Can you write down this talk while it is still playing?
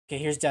Okay,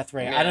 here's death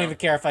ray. Yeah. I don't even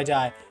care if I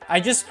die. I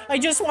just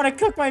want to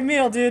cook my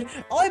meal, dude.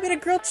 Oh, I made a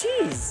grilled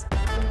cheese.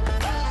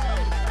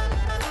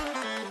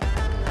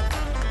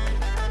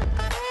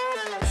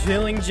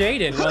 Feeling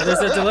jaded. Well, there's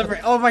a delivery.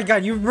 Oh my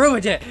god, you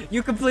ruined it.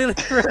 You completely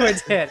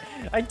ruined it.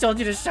 I told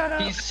you to shut up.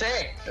 He's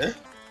sick.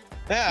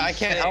 Yeah, I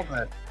can't help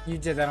it. You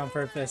did that on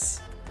purpose.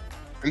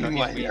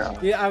 Yeah.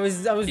 Yeah, I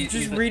was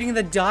just reading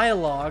the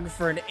dialogue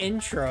for an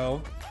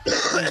intro.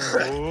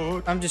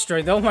 I'm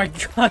destroyed. Oh my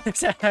god,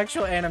 there's an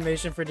actual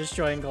animation for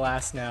destroying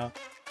glass now.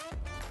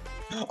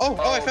 Oh,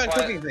 I found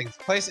cooking things.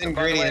 Place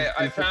ingredients.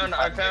 By the way,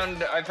 I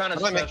found a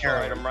special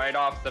item right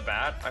off the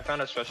bat. I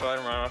found a special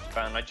item right off the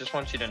bat, and I just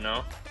want you to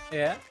know.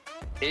 Yeah.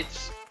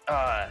 It's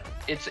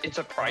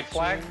a pride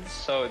flag.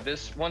 So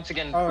this once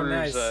again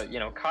proves, nice. you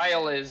know,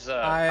 Kyle is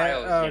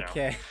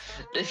okay.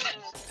 You know.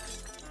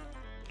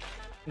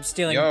 I'm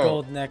stealing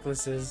gold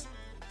necklaces.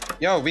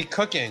 Yo, we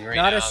cooking right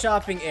now. Not a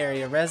shopping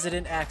area,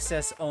 resident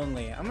access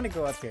only. I'm gonna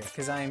go up here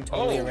because I am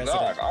totally a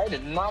resident. God, I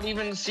did not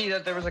even see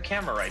that there was a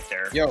camera right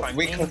there. Yo,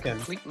 we cooking.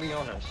 Completely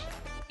honest.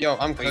 Yo,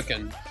 I'm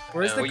cooking.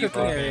 Where's the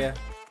cooking area?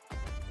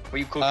 What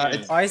you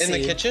cooking? It's in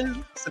the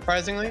kitchen,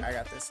 surprisingly. I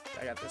got this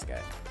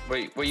guy.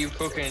 Wait, what are you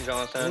cooking,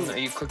 Jonathan? Are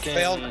you cooking?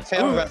 Failed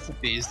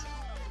recipes.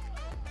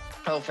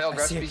 Oh, failed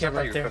recipes. I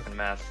thought you were cooking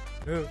math.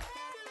 Ooh.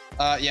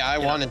 Yeah, I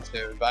wanted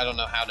to, but I don't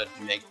know how to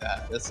make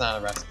that. It's not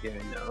a recipe I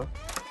know.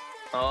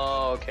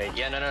 Oh, okay.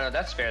 Yeah, no,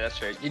 that's fair. That's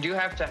fair. You do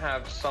have to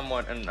have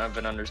somewhat of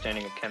an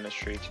understanding of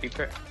chemistry, to be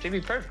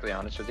perfectly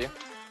honest with you.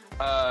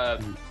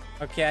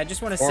 Okay, I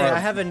just want to say I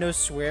have a no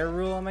swear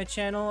rule on my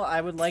channel. I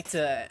would like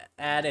to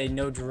add a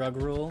no drug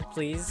rule,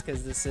 please,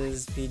 because this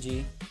is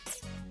PG.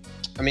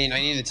 I mean,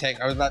 I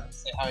was about to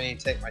say how I need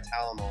to take my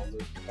Tylenol.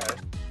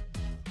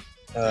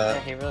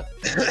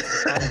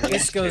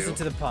 This goes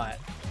into the pot.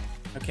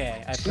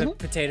 Okay, I put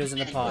potatoes in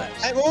the pot.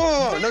 Hey,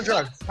 whoa, no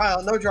drugs,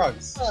 Kyle, no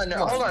drugs.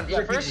 No, hold on.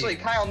 Yeah, firstly,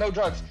 Kyle, no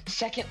drugs.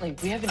 Secondly,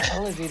 we have an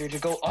elevator to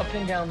go up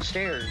and down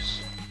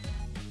stairs.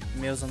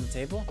 Meals on the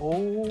table?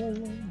 Oh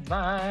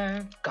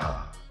my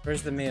god.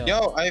 Where's the meal?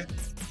 Yo,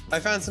 I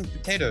found some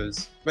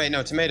potatoes. Wait,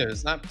 no,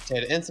 tomatoes, not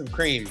potato, and some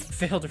cream.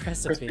 Failed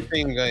recipe. Krispy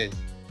Kreme guys.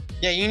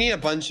 Yeah, you need a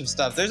bunch of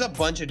stuff. There's a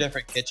bunch of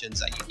different kitchens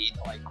that you need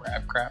to like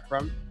grab crap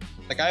from.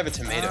 Like I have a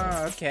tomato.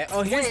 Oh, okay.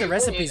 Oh, here's the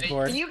recipes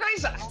board. Are you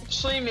guys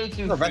actually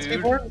making food? Recipe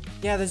board?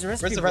 Yeah, there's a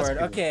recipe board.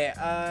 Recipe Okay,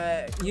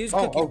 use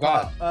cooking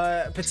pot.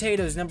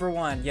 Potatoes,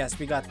 #1. Yes,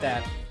 we got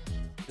that.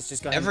 Let's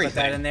just go ahead and put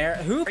that in there.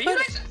 Who put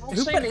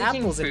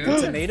apples in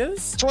it?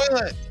 Tomatoes?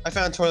 Toilet! I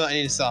found a toilet I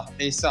need to sell.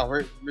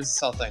 Where's the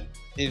sell thing?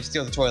 I need to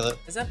steal the toilet.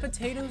 Is that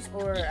potatoes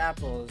or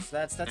apples?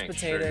 That's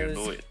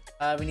potatoes.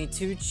 We need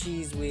 2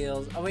 cheese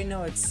wheels. Oh wait,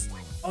 no, it's...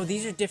 Oh,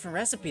 these are different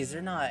recipes.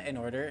 They're not in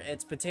order.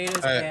 It's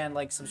potatoes and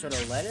like some sort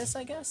of lettuce,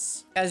 I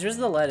guess. Guys, where's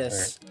the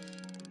lettuce?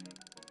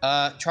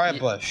 Try a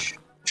bush.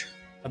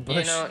 A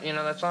bush? You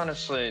know, that's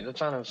honestly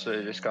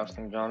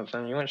disgusting,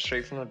 Jonathan. You went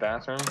straight from the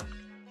bathroom.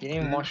 You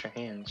didn't even wash your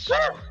hands. Ew,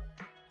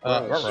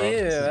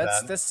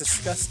 that's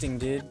disgusting,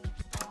 dude.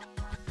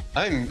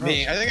 I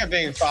think I'm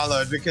being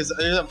followed because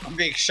I'm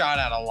being shot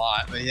at a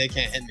lot, but they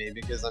can't hit me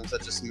because I'm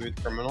such a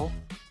smooth criminal.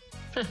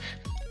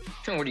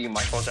 What are you,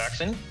 Michael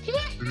Jackson?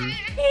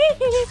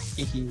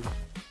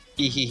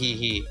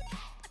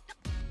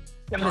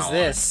 What is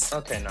this?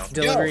 Okay, no.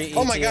 Delivery.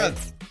 Oh my god.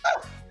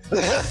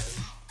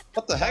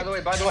 What the heck?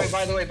 By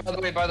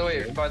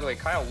the way,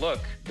 Kyle,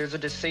 look. There's a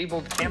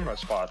disabled camera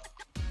spot.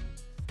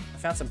 I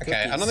found some cookies.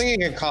 Okay, I don't think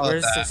you can call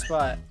it that. Where's the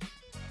spot?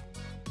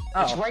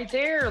 Oh. It's right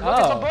there. Look,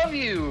 it's above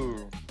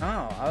you.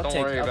 Oh, I'll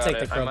take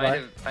the crowbar.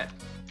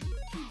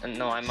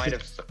 No, I might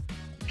have.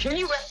 Can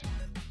you?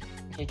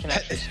 He can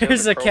actually steal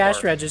There's the a cash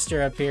crowbar.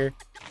 register up here.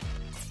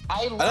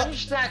 I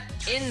lunged that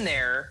in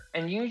there,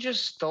 and you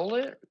just stole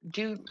it,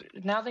 dude.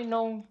 Now they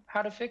know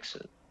how to fix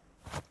it.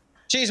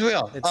 Cheese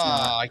wheel. It's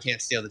not. I can't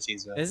steal the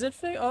cheese wheel. Is it?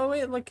 Oh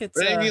wait, look, it's.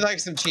 Would any of you like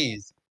some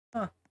cheese?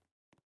 Huh.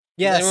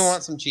 Yes. Does anyone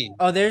want some cheese?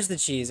 Oh, there's the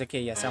cheese.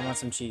 Okay, yes, I want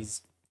some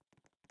cheese.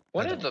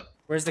 What is the?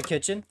 Where's the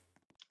kitchen?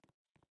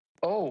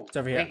 Oh, It's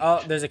over here. wait.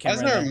 Oh, there's a camera.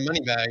 Why is there in a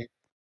money bag?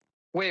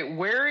 Wait,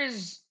 where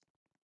is?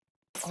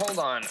 Hold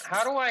on.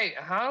 How do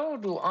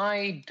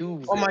I do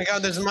this? Oh my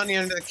god, there's money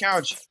under the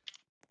couch.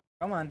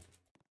 Come on.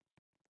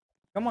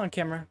 Come on,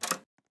 camera.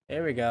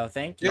 There we go.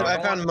 Thank you. Dude, I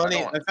found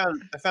money. I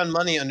found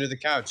money under the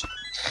couch.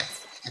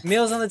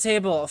 Meals on the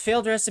table.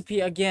 Failed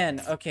recipe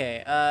again.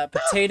 Okay.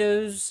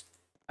 Potatoes.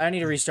 I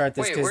need to restart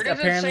this because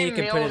apparently you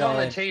can put it all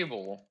on in. the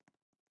table.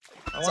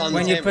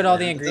 When you put all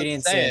the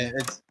ingredients in.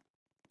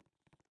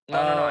 No,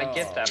 I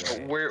get that,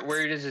 but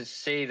where does it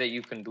say that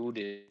you can do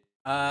this?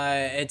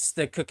 It's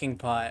the cooking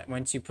pot.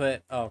 Once you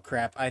put... Oh,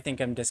 crap. I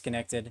think I'm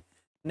disconnected.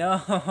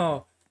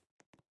 No!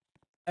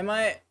 Am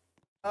I...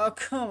 Oh,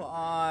 come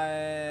on.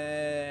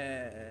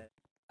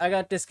 I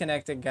got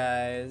disconnected,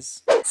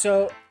 guys.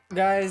 So,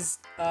 guys,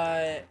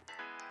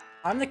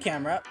 I'm the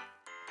camera.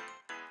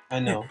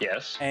 I know.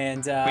 Yes.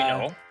 And, we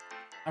know.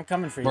 I'm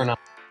coming for you. We're not.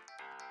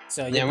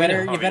 So, you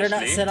better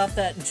not set off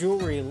that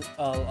jewelry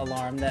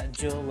alarm, that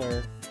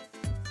jeweler...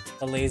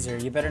 The laser.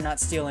 You better not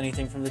steal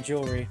anything from the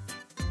jewelry.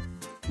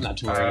 Not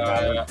to worry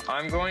about it.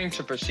 I'm going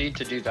to proceed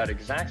to do that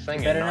exact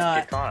thing Better and not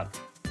get caught.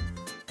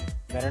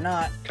 Better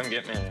not. Come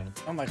get me.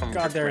 Oh my Come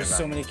god, get there are me, so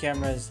man. many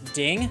cameras.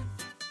 Ding?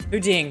 Who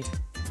dinged?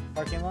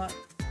 Parking lot?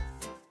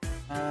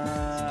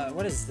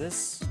 What is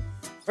this?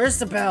 Where's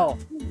the bell?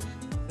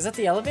 Is that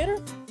the elevator?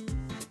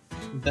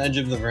 The edge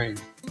of the ring.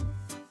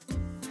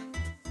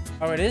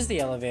 Oh, it is the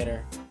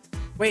elevator.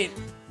 Wait,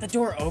 the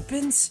door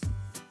opens?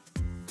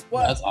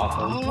 What? That's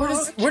awesome.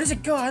 Where does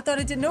it go? I thought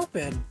it didn't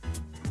open.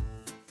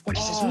 What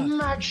is Oh. this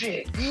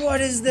magic?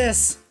 What is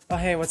this? Oh,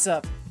 hey, what's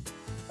up?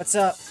 What's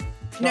up?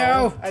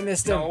 No, I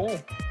missed him. No.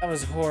 That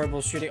was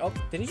horrible shooting. Oh,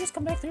 did he just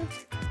come back through?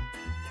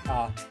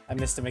 Ah, I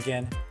missed him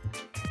again.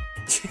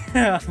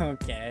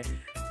 Okay.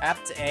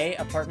 Apt A,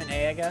 apartment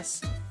A, I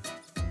guess.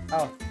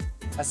 Oh,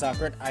 that's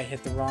awkward. I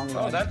hit the wrong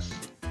one. Oh, that's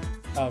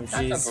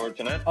jeez.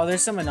 unfortunate. Oh,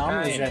 there's some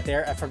anomalies Right. right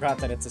there. I forgot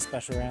that it's a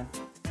special round.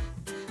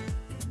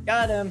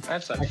 Got him.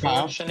 That's Kyle.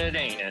 unfortunate,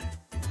 ain't it?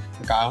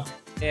 Kyle.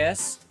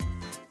 Yes.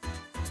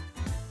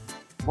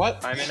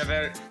 What? I'm in a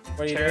very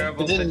What are you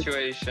terrible It didn't-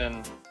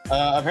 situation.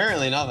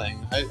 Apparently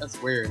nothing.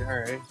 That's weird.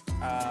 Alright. doing?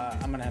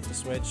 I'm gonna have to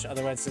switch.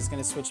 Otherwise, it's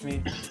gonna switch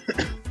me.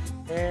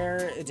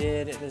 Where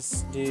did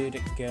this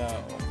dude go?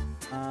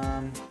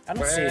 I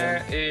don't see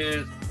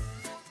him.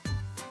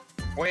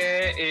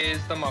 Where is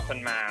the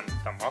Muffin Man?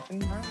 The Muffin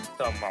Man?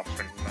 The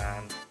Muffin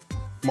Man.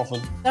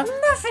 Muffin.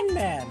 The Muffin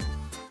Man!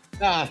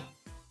 Ah.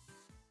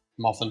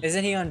 Muffin.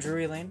 Isn't he on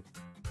Drury Lane?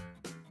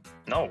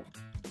 No.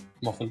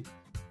 Muffin.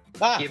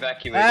 Ah. He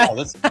evacuated. Oh,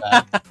 this is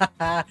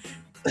bad.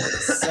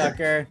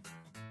 Sucker.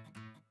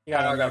 You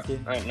got Kyle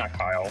unlucky. not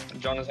Kyle.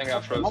 Jonathan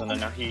got frozen and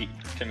now he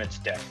commits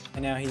death.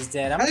 And now he's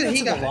dead. I'm How gonna go did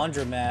to he the die?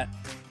 laundromat.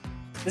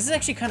 This is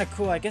actually kind of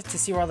cool. I get to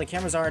see where all the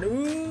cameras are. And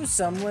ooh,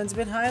 someone's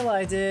been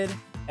highlighted.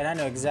 And I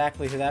know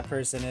exactly who that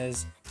person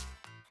is.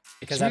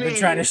 Because I've been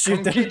trying to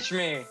shoot them. Come get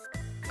me.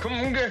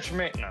 Come get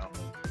me. No.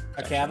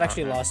 Okay, I've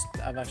actually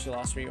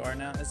lost where you are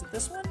now. Is it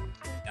this one?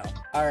 No.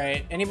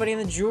 Alright. Anybody in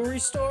the jewelry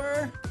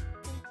store?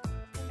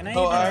 Can I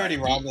Oh, even- I already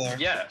robbed there.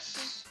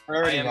 Yes. I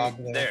already am robbed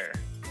there. there.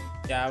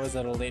 Yeah, I was a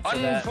little late for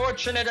that.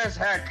 Unfortunate as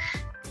heck.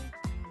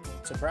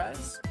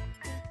 Surprise.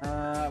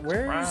 Wow.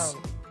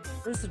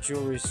 Where's the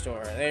jewelry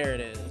store? There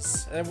it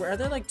is. Are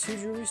there like 2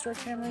 jewelry store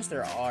cameras?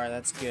 There are.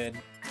 That's good.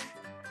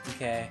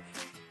 Okay.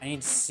 I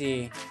need to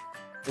see.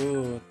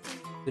 Ooh.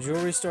 The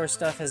jewelry store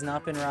stuff has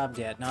not been robbed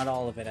yet. Not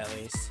all of it, at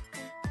least.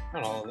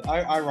 Not all of it.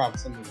 I robbed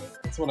some of it.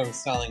 That's what I was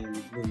selling when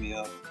you blew me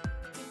up.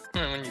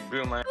 When you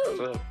blew my ass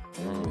up.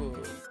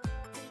 Ooh.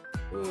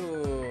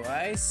 Ooh,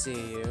 I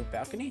see you.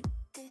 Balcony?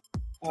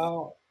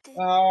 Oh.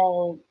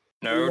 Oh.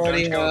 No,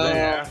 Bloody don't go hell.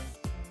 there.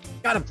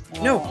 Got him!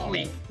 No!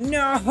 Holy.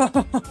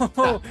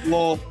 No!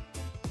 Lol.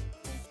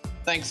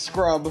 Thanks,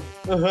 scrub.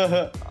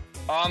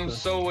 I'm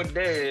so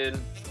dead.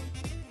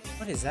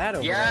 What is that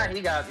over Yeah, there?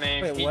 he got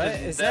me. Wait, he what?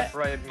 just Is that-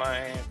 death-rayed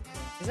my...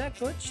 Is that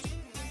glitched?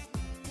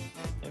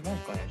 It was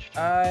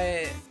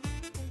glitched.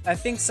 I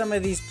think some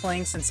of these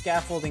planks and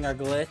scaffolding are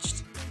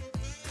glitched.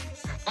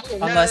 Oh,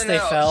 Unless they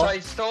fell. So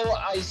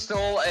I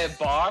stole a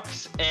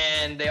box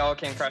and they all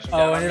came crashing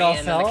Oh, down and on it me, all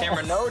and fell? then the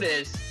camera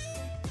noticed.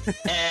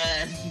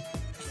 and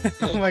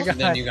Oh my god.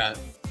 Then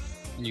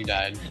you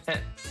died.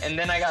 and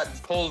then I got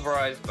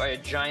pulverized by a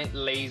giant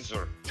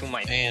laser to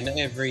my And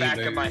every back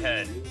of my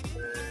head.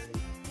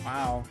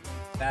 Wow.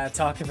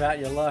 Talk about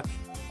your luck.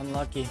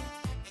 Unlucky.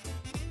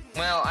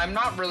 Well, I'm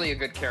not really a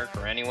good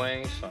character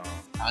anyway, so.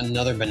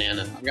 Another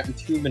banana. I've gotten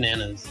 2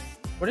 bananas.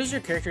 What does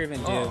your character even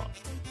do? Oh.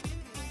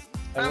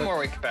 I have more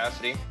weight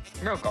capacity.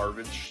 Real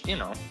garbage, you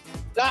know.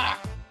 Ah!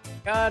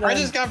 Got him. I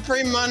just got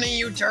free money,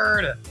 you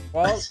turd!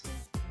 Well,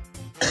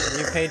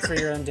 you paid for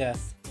your own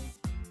death.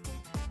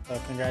 So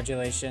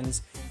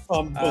congratulations.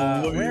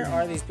 Where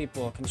are these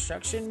people?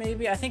 Construction,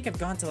 maybe? I think I've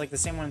gone to like the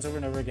same ones over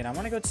and over again. I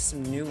want to go to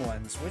some new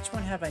ones. Which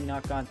one have I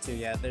not gone to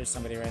yet? There's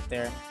somebody right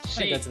there. I'm gonna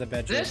See, go to the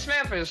bedroom. this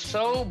map is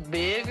so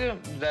big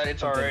that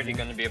it's Okay. already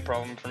going to be a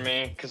problem for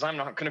me, because I'm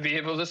not going to be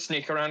able to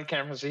sneak around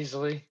cameras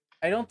easily.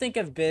 I don't think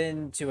I've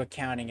been to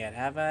accounting yet,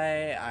 have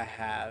I? I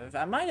have.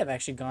 I might have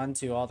actually gone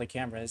to all the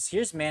cameras.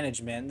 Here's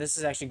management. This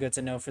is actually good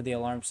to know for the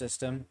alarm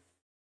system.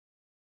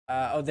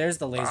 Oh, there's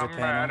the laser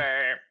panel.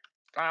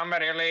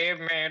 Somebody leave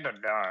me to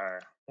die.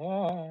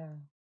 Oh.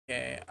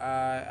 Okay,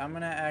 I'm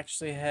gonna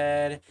actually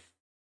head...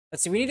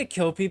 Let's see, we need to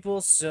kill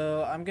people,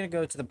 so I'm gonna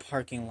go to the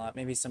parking lot.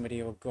 Maybe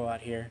somebody will go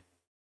out here.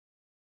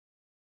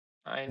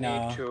 I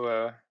No. need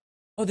to,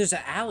 Oh, there's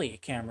an alley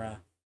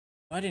camera.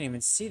 Oh, I didn't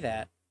even see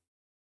that.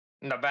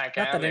 in the back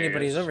Not that alley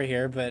anybody's is- over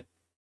here, but...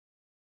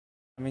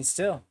 I mean,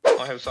 still.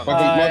 I have something.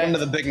 Welcome to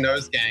the big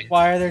nose gang.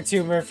 Why are there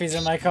 2 Murphys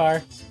in my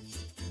car?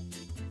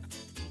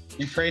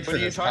 You prayed for What are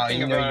you this, Kyle. talking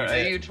You know about? you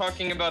Are did. you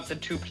talking about the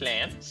 2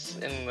 plants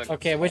in the...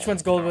 Okay, which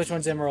one's gold, which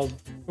one's emerald?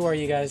 Who are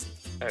you guys?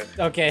 Uh,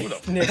 Okay, who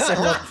the- Nick's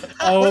emerald.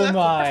 Oh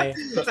my.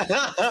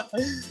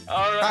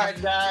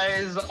 Alright,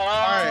 guys.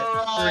 Alright,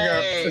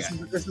 here we Alright.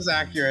 go. This is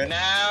accurate.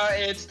 Now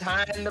it's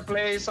time to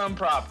play some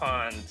prop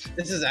hunt.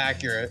 This is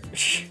accurate.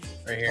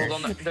 Right here.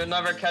 Hold on, they'll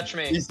never catch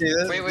me. You see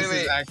this? Wait, This is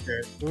wait.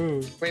 accurate.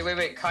 Ooh.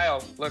 Wait,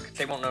 Kyle, look,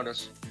 they won't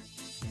notice.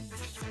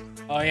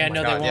 Oh yeah, my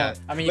no, God, they won't. yeah.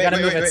 I mean, you Wait, gotta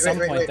wait, move wait, at some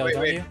wait, point, wait, though, wait,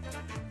 don't wait. you?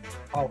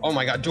 Oh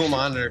my God, dual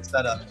monitor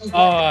setup.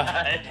 Oh,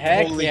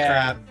 heck Holy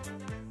yeah.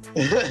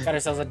 crap. Got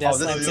ourselves a desk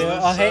this lamp is too. really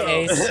Oh,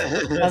 hey, Ace.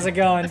 How's it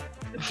going?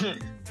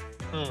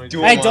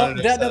 Dual Hey, don't.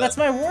 monitor No, setup. that's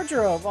my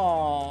wardrobe.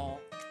 Oh,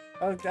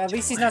 at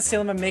least he's not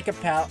stealing my makeup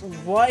palette.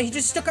 What? He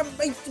just stuck a.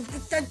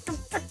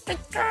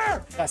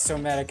 Got so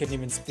mad I couldn't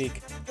even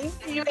speak.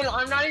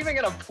 I'm not even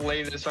gonna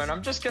play this round.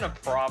 I'm just gonna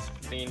prop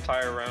the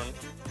entire round.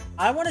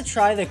 I want to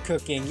try the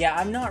cooking. Yeah,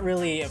 I'm not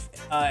really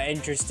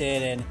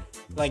interested in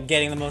like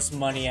getting the most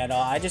money at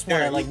all. I just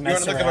want to like you mess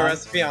want to look around. up a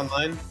recipe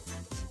online?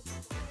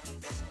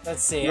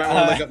 Let's see. You might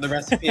want to look up the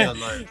recipe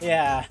online.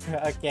 Yeah.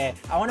 Okay.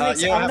 I want to make.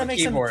 You I don't want have to a make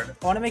keyboard. some.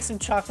 I want to make some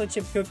chocolate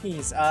chip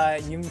cookies.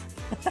 You.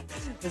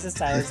 There's a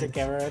silencer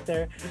camera right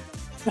there.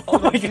 Oh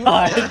my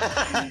god.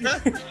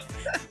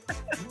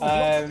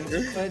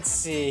 Let's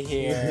see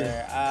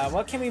here.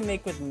 What can we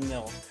make with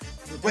milk?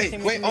 What can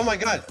we Wait, oh make- my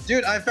God.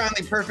 Dude, I found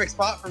the perfect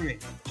spot for me.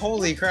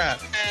 Holy crap.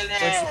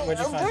 What'd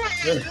you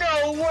find?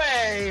 No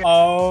way!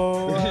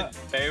 Oh.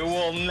 They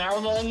will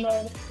never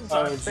know.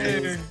 Oh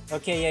jeez.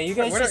 Okay, yeah, you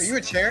guys What just. are you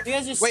a chair? You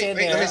guys just Wait, stay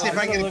wait, there. let me see if I'm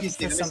I can gonna get a look PC.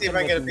 for Let me see if I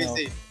something can get a with milk.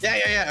 PC.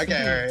 Yeah.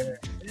 Okay,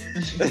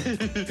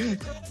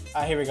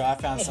 alright. Here we go. I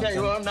found Okay, you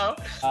something. won't know.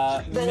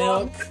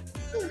 Milk.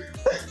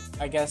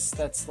 I guess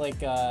that's like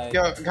Yo,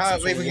 Kyle,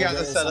 some we sort of got yogurt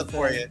the or setup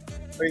for something.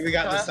 you. We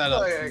got the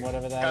setup.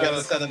 Whatever We that got the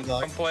is. setup,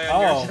 dog. Come play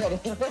Oh. on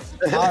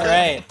your All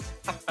right.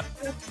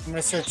 I'm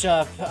gonna search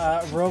up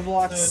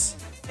Roblox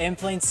in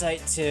plain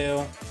sight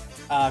 2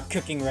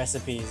 cooking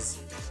recipes,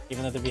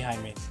 even though they're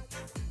behind me.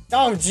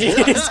 Oh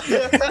jeez!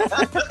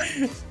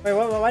 Wait,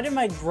 why did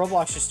my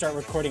Roblox just start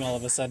recording all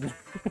of a sudden?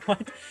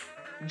 What?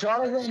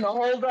 Jonathan,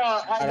 hold on.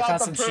 I I got found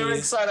the some perfect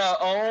cheese. setup.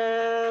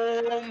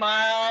 Oh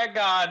my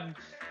god.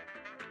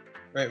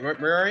 Wait,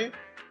 where are you?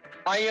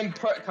 I am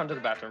come to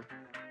the bathroom.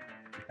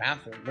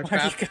 Bathroom. Which Why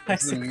are you bathroom? guys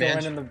This is a going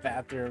mansion. in the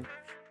bathroom?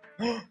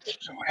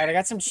 Alright, I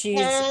got some cheese.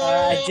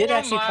 I did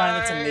actually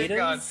find the Oh my tomatoes.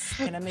 God.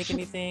 Can I make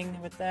anything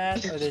with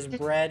that? Oh, there's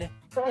bread.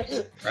 Right,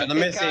 let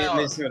me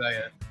see what I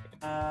get.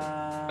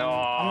 I'm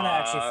gonna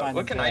actually find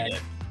what the can bread. I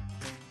get?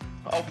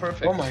 Oh,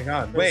 perfect. Oh my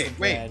God. Where's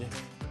the Wait. bread?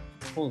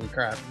 Holy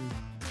crap.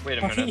 Wait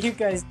a What are minute. you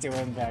guys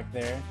doing back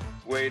there?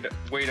 Wait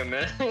a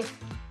minute.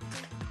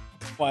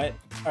 What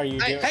are you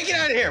doing? Hey, get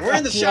out of here. We're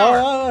in the shower.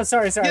 Oh,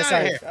 sorry. Get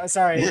outta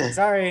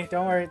Sorry.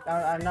 Don't worry.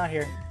 I'm not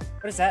here.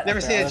 What is that? Never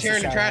up seen there? a Oh, chair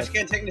in that's the shower trash head.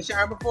 can taking a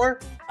shower before?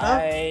 Huh?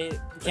 I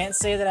can't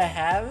say that I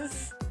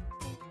have.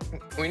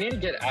 We need to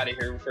get out of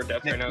here before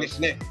Death knows.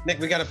 Nick,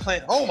 we got a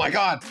plan. Oh my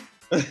God.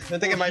 I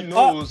think it might.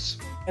 nose.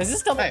 Is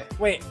this double? Hey.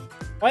 Wait.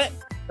 What?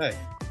 Hey,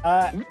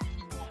 I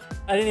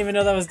didn't even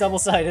know that was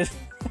double-sided.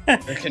 there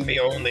can be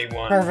only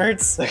one.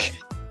 Perverts. Are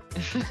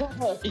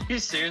you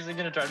seriously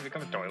gonna try to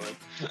become a toilet?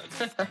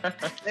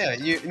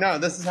 Yeah, no,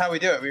 this is how we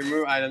do it. We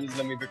remove items,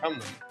 then we become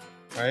them.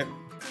 Right?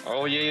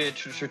 Oh yeah,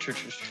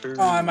 true.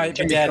 Oh, I might be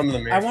Can dead. become the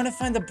mirror. I want to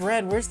find the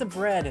bread. Where's the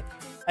bread?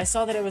 I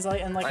saw that it was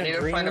like in like I need a to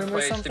green find a room or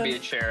place to something. be a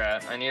chair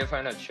at. I need to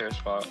find a chair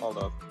spot. Hold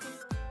up.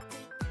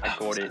 I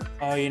got it.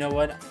 Oh, you know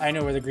what? I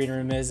know where the green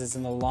room is. It's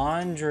in the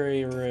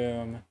laundry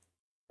room.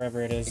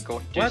 Wherever it I is. got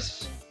What?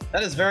 this.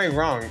 That is very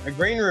wrong. A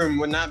green room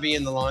would not be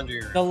in the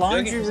laundry room. The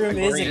laundry You're looking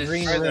room for is a something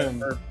green right there.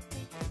 room.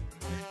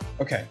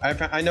 Okay,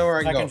 I know where I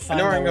If can I go. can I find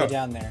know where my I way can go.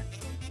 down there.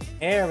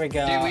 Here we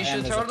go. Dude, we and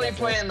should there's a totally death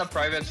play row. in the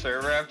private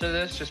server after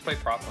this. Just play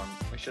prop one.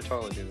 We should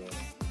totally do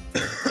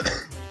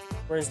that.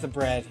 Where's the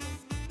bread?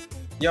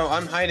 Yo,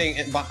 I'm hiding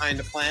it behind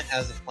a plant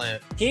as a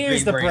plant. Here's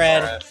Big the brain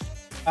bread. for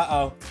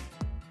it.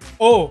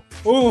 Oh,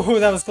 ooh,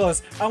 that was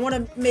close. I want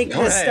to make this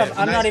Alright, stuff.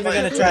 I'm nice not even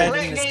fight. gonna try and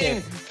Plant game!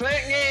 escape.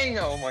 Plant game!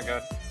 Oh my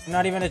god. I'm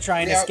not even gonna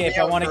try and We out- escape.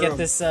 we I want to outgrew get 'em.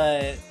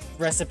 this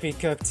recipe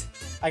cooked.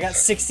 I got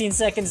 16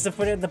 seconds to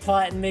put it in the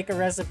pot and make a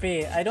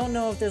recipe. I don't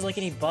know if there's like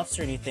any buffs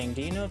or anything.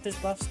 Do you know if there's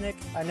buffs, Nick?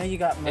 I know you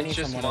got money It's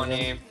from just one of them.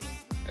 money.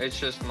 It's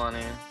just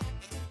money.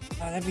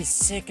 Oh, that'd be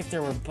sick if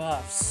there were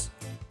buffs.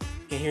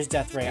 Okay, here's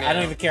death ray. I don't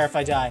Yeah. even care if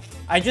I die.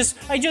 I just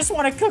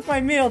want to cook my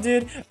meal,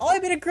 dude. Oh, I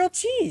made a grilled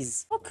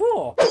cheese. Oh,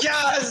 cool.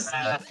 Yes!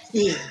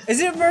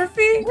 Is it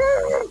Murphy?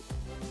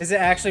 Is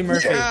it actually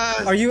Murphy?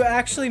 Yes! Are you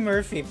actually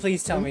Murphy?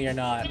 Please tell me you're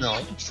not. No.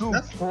 True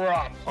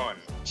prop hunt.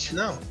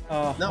 No.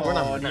 Oh, No, we're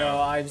not. oh,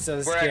 no, I'm so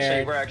We're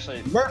scared.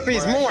 actually.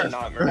 Murphy's we're more. actually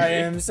not Murphy. I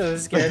am so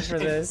scared for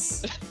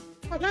this.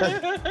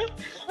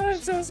 I'm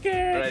so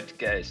scared. Alright,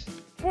 guys.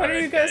 What are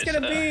you guys guys,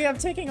 gonna be? I'm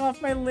taking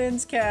off my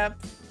lens cap.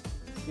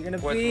 You're gonna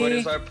What be.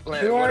 is our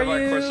plan? Who What are are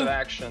our course you? of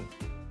action?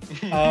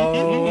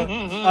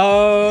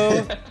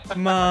 Oh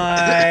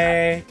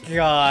my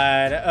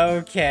god.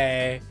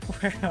 Okay.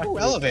 Where are Ooh, you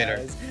elevator.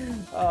 guys?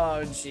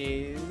 Oh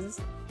jeez.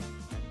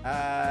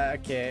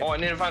 Okay. Oh, I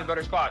need to find a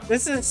better spot.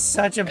 This is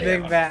such a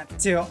big Yeah. map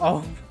too.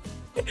 Oh.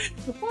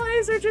 Why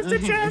is there just a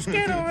trash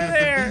can over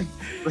there?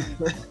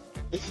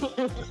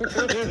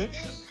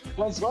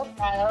 What's up,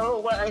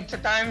 Kyle?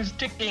 Time's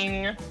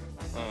ticking. Oh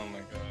my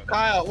god.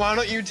 Kyle, why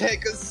don't you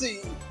take a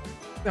seat?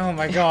 Oh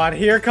my god,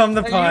 here come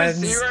the Are you puns.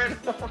 see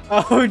right now?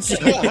 Oh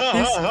jeez.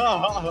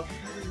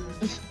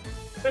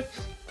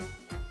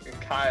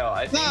 Kyle,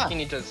 I think Nah. you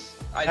need to.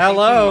 I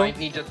Hello? think you might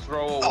need to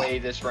throw away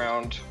this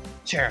round.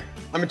 Chair.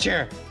 I'm a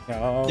chair.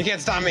 No. You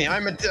can't stop me.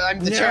 I'm the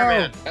No.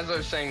 chairman. As I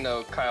was saying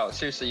though, Kyle,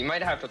 seriously, you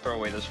might have to throw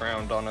away this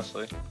round,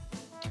 honestly.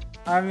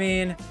 I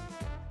mean,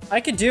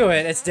 I could do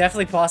it. It's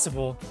definitely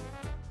possible.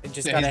 I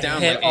just Yeah, he's gotta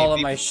down hit like all 8 of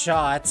my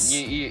shots.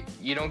 You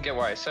don't get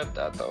why I said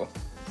that though.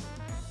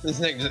 This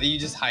Nick, are you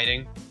just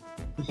hiding?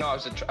 No, I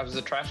was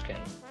a trash can.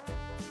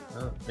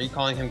 Oh, are you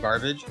calling him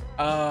garbage?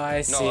 Oh,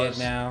 I see I it was-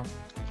 now.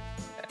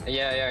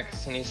 Yeah,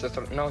 because he needs to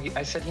throw. No,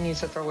 I said he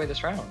needs to throw away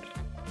this round.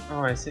 Oh,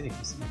 I see.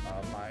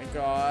 Oh my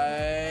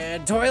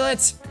god.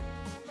 Toilet!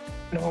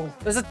 No,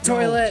 There's a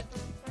toilet!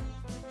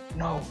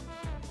 no.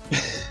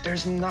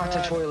 There's not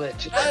a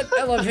toilet. An You do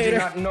elevator!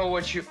 not know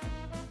what you.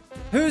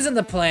 Who's in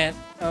the plant?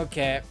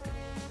 Okay.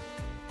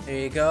 There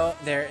you go.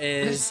 There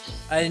is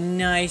a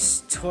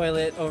nice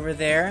toilet over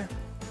there.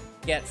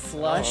 Get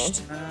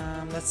flushed.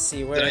 Let's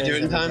see. Where Did I do is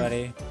it in time?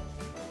 everybody?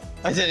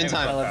 I did it in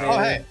time. Elevator. Oh,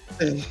 hey.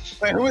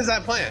 Wait, who was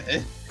that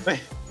plant? Wait.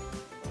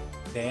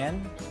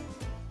 Van?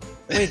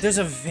 Wait, there's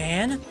a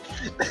van?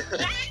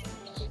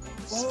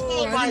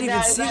 Oh, I didn't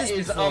even see that this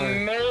is before.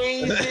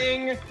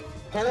 amazing!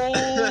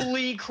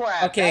 Holy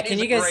crap! Okay, that can is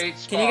you a guys great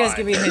can you guys spot.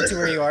 give me a hint to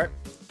where you are?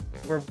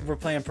 We're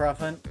playing prop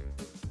hunt.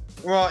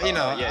 Well, you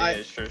know,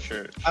 Yeah,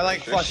 sure. I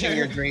like sure, flushing sure.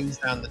 your dreams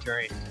down the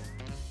drain.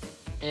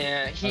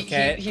 Yeah,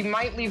 Okay. he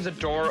might leave the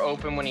door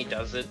open when he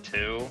does it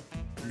too.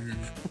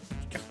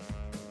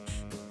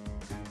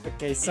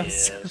 Okay, Yeah,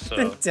 something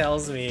so-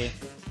 tells me.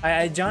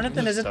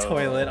 Jonathan is a So-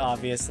 toilet,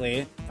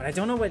 obviously, but I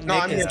don't know what No,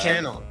 Nick I'm is. your Can-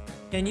 channel.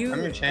 Can you?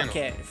 I'm your channel.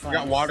 Okay, You fine.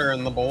 got water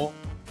in the bowl?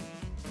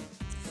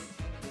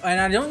 And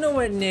I don't know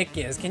what Nick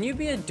is. Can you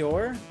be a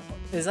door?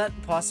 Is that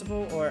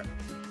possible? Or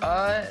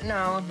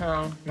No,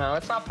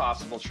 it's not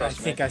possible. I Trust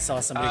me. think I saw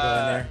somebody go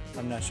in there.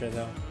 I'm not sure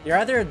though. You're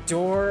either a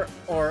door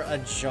or a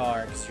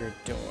jar, because you're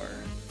a door.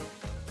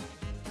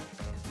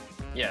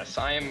 Yes,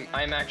 I'm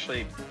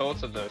actually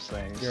both of those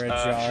things. You're a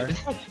jar.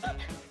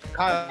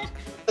 Kyle,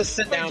 just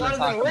sit down and Jonathan,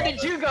 talk where about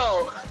did you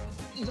go?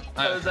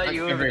 Oh, is that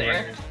you over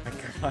there? Oh my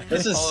God.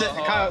 Let's just Hold sit. on,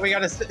 hold Kyle, on. we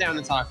gotta sit down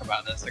and talk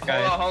about this,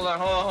 okay? Hold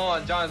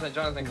on.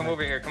 Jonathan, come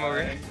over here.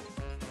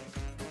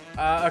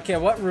 Okay,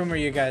 what room are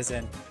you guys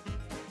in?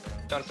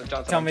 Jonathan.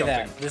 Tell I'm me jumping.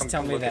 that. Just Come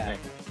tell me look at that.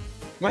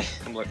 What?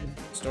 Come look.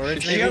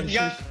 Storage You maybe?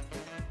 got-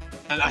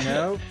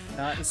 Nope,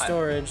 not in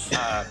storage.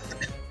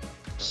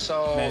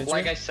 So, Manager?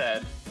 like I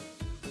said,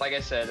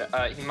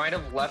 he might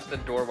have left the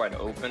door wide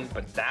open,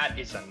 but that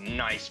is a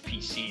nice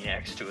PC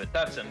next to it.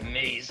 That's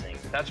amazing.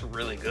 That's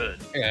really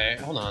good. Okay,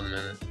 hold on a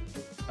minute.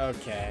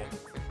 Okay.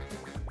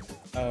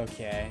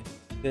 Okay.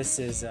 This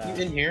is You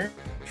in here?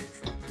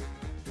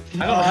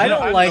 I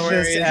don't know like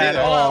where this he is at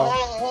either. all.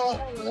 Hold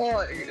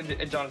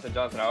on. Jonathan,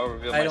 I'll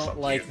reveal I myself don't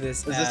like to you. this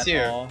Is this at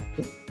here? all.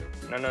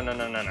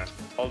 No.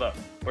 Hold up.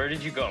 Where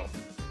did you go?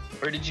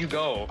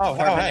 Oh,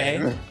 Apartment hey.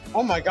 A?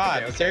 Oh my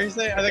god, Okay.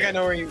 seriously? I think I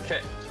know where you... Okay.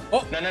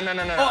 Oh. No.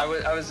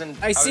 Oh. I was in.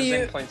 I see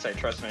in you. plain sight.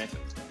 Trust me.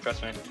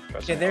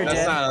 Okay, they're That's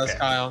dead. not us, Okay.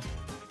 Kyle.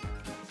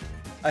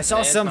 I saw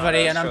It's not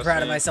somebody us, and I'm trust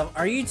proud of me. myself.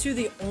 Are you two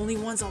the only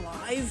ones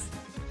alive?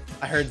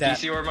 I heard Do you that.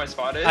 see where my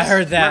spot is? I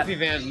heard that. Murphy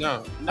Van,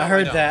 no. I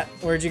heard don't. that.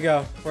 Where'd you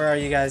go? Where are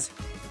you guys?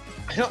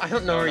 I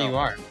don't know No, where no. you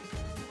are.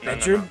 No.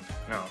 Bedroom?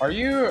 No. Are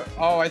you...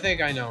 Oh, I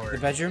think I know The where.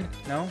 bedroom?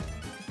 No?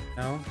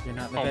 No, you're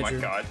not in the Oh my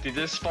bedroom. god, dude,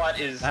 this spot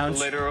is Lounge.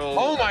 literal.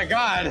 Oh my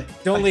god!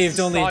 Don't I leave,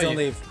 saw don't you.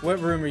 leave. What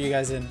room are you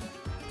guys in?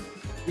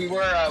 We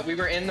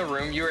were in the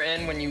room you were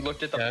in when you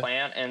looked at the Yeah.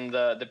 plant and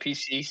the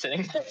PC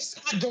sitting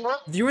next to the door.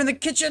 You were in the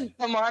kitchen!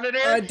 The monitor.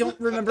 I don't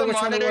remember the which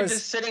one it monitor was.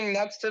 just sitting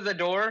next to the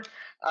door.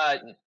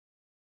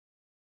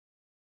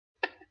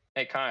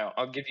 Hey Kyle,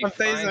 I'll give you I'm 5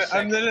 facing. seconds.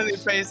 I'm literally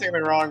facing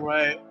the wrong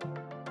way.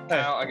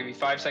 Kyle, I'll give you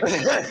 5 seconds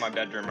to go to my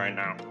bedroom right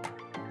now.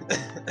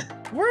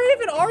 Where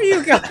even are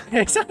you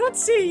guys? I don't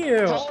see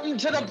you! Come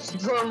to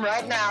the room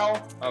right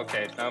now.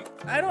 Okay, nope.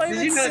 I don't Did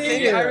even you not see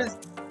see you! me?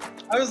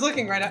 I was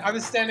looking right at. I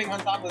was standing on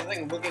top of the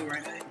thing, looking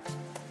right at you.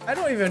 I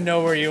don't even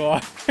know where you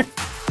are.